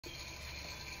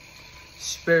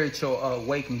Spiritual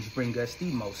awakenings bring us the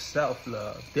most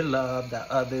self-love, the love that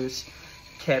others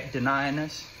kept denying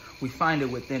us. We find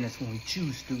it within us when we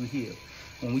choose to heal,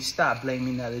 when we stop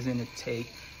blaming others and to take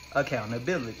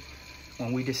accountability,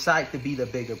 when we decide to be the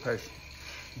bigger person.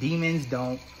 Demons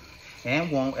don't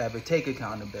and won't ever take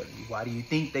accountability. Why do you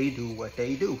think they do what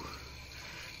they do?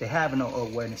 They have no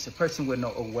awareness. A person with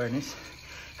no awareness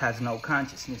has no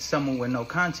consciousness. Someone with no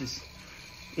consciousness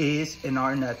is and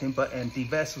are nothing but empty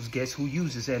vessels. Guess who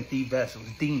uses empty vessels?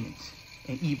 Demons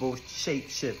and evil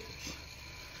shapeshifters.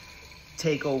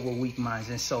 Take over weak minds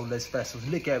and soulless vessels.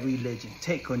 Look at religion.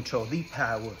 Take control, the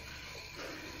power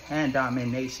and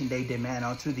domination they demand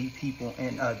onto the people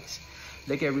and others.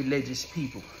 Look at religious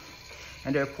people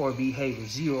and their poor behavior.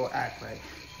 Zero act right.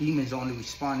 Demons only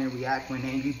respond and react when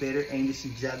angry, bitter, anxious,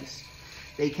 and jealous.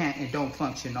 They can't and don't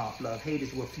function off love. Hate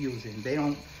is what fuels them. They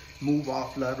don't move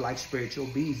off love like spiritual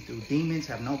beings do. Demons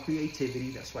have no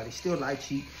creativity. That's why they still lie,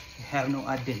 cheat, and have no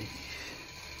identity.